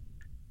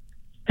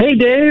 Hey,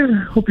 Dave.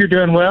 Hope you're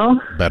doing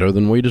well. Better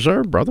than we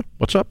deserve, brother.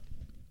 What's up?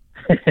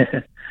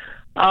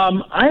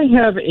 I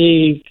have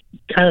a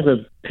kind of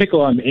a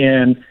pickle I'm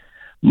in.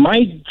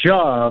 My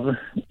job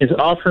is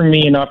offering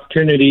me an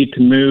opportunity to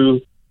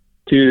move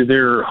to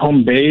their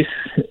home base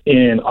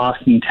in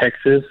Austin,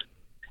 Texas.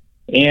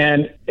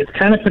 And it's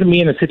kind of putting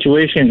me in a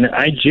situation.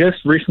 I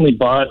just recently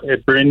bought a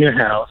brand new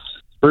house,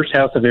 first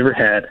house I've ever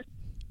had.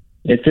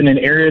 It's in an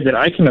area that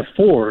I can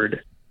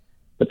afford,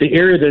 but the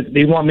area that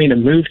they want me to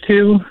move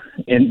to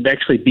and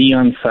actually be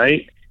on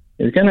site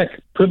is going to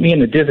put me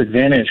in a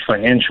disadvantage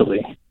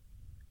financially.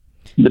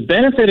 The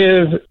benefit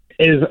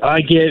is I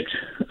get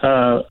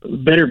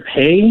better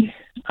pay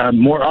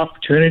more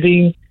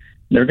opportunity.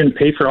 They're going to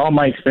pay for all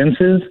my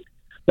expenses.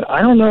 But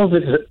I don't know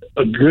if it's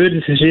a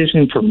good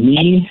decision for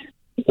me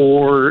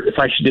or if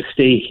I should just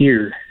stay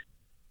here.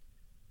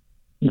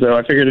 So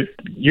I figured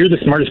you're the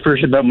smartest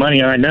person about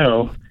money I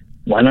know.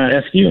 Why not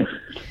ask you?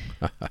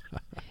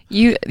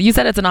 You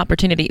said it's an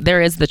opportunity.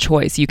 There is the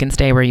choice. You can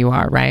stay where you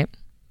are, right?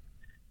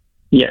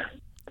 Yeah.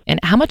 And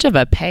how much of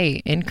a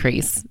pay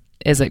increase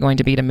is it going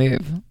to be to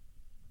move?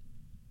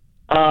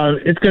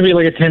 It's going to be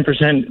like a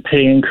 10%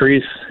 pay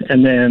increase,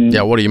 and then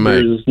what do you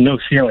make? There's no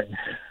ceiling.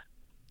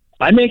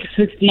 I make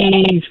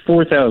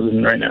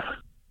 $64,000 right now.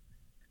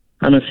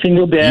 I'm a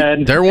single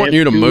dad. They're wanting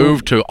you to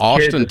move to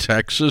Austin, kids.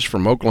 Texas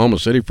from Oklahoma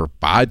City for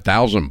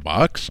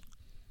 $5,000?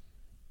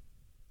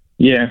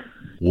 Yeah.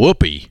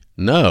 Whoopee.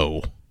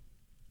 No.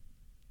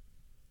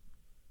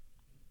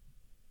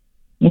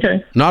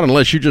 Okay. Not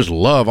unless you just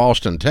love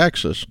Austin,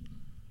 Texas.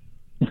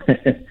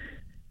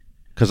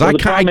 Because Well, I the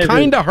problem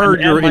kind of is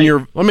heard I'm at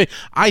your let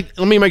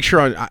me make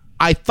sure.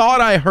 I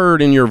thought I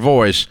heard in your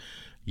voice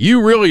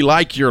you really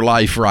like your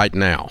life right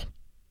now.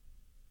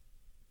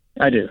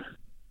 I do.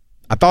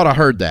 I thought I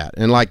heard that,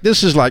 and like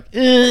this is like, but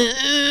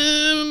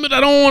I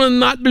don't want to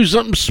not do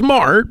something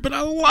smart. But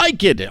I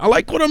like it. I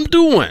like what I'm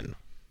doing.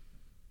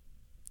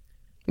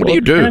 What do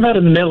you do? I'm kind of out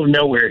in the middle of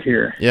nowhere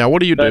here. Yeah,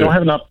 what do you do? I don't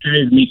have an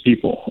opportunity to meet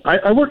people.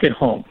 I work at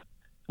home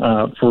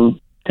for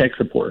tech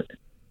support.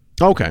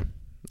 Okay,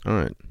 all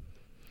right.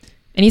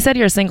 And you said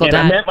you're a single And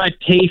dad. I'm at my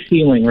pay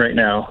ceiling right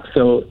now.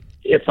 So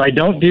if I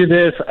don't do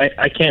this,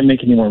 I can't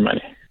make any more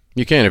money.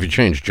 You can if you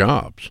change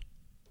jobs.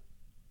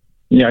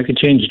 Yeah, I could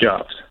change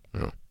jobs.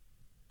 I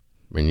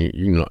mean,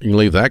 you can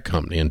leave that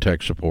company in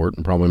tech support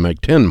and probably make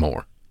 10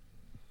 more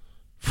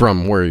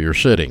from where you're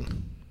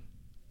sitting.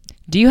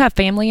 Do you have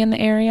family in the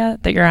area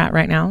that you're at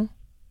right now?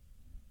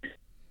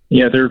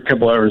 Yeah, they're a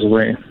couple hours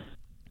away.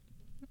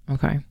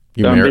 Okay.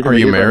 So I'm basically Are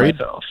you here by married?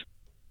 myself.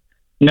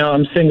 No,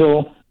 I'm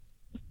single.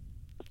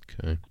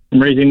 Okay.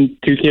 I'm raising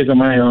 2 kids on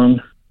my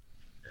own.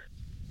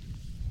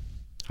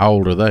 How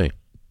old are they?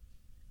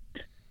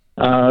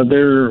 One's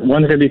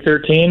going to be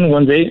 13,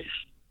 one's 8.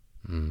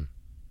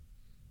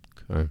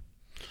 Okay.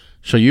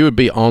 So you would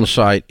be on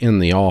site in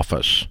the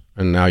office,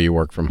 and now you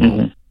work from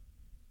home.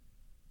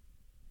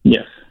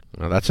 Yes.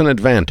 Now, that's an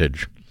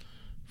advantage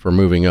for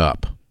moving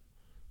up,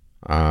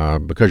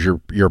 because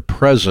you're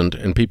present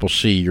and people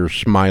see your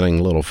smiling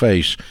little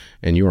face,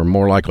 and you are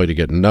more likely to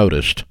get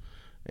noticed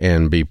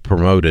and be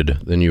promoted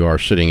than you are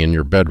sitting in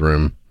your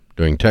bedroom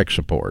doing tech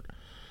support.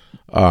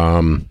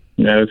 That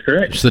is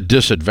correct. It's the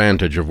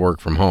disadvantage of work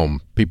from home.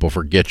 People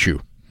forget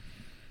you.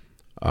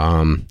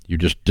 You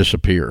just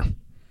disappear.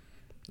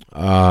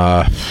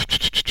 I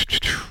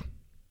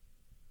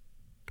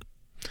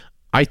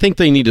think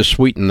they need to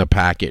sweeten the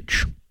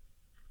package.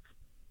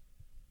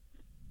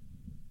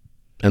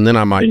 And then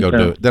I might go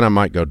do it. Then I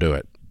might go do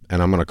it.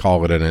 And I'm going to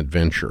call it an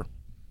adventure.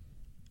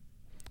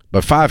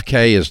 But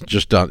 $5,000 is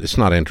just it's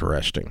not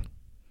interesting.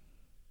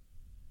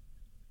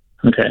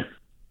 Okay.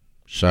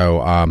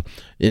 So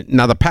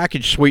now the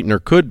package sweetener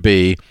could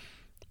be,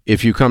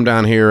 if you come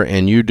down here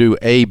and you do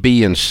A,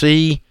 B, and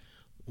C,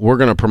 we're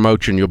going to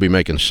promote you and you'll be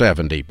making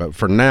 $70,000. But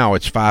for now,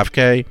 it's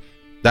 $5,000.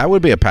 That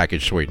would be a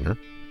package sweetener.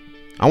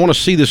 I want to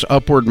see this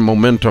upward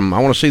momentum. I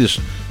want to see this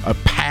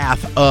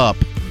path up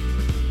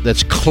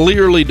that's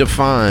clearly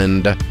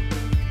defined.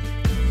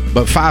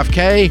 But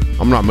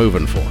 $5,000, I'm not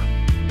moving for.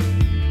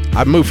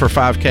 I'd move for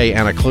 $5,000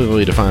 and a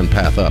clearly defined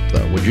path up,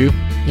 though. Would you?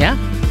 Yeah.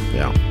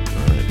 Yeah. All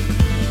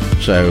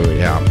right. So,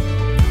 yeah.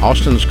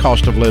 Austin's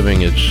cost of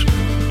living is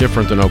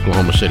different than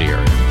Oklahoma City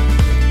area.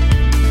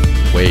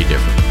 Way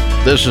different.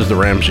 This is The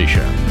Ramsey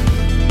Show.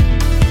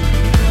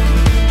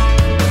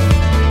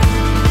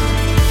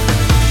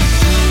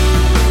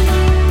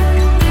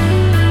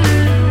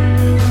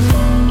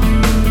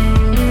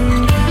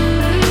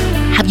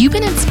 Have you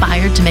been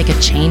inspired to make a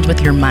change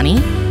with your money?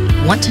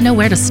 Want to know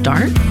where to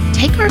start?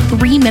 Take our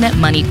 3-minute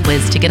money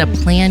quiz to get a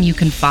plan you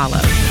can follow.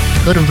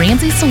 Go to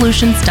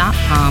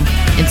RamseySolutions.com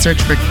and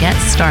search for Get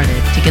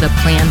Started to get a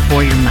plan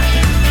for your money.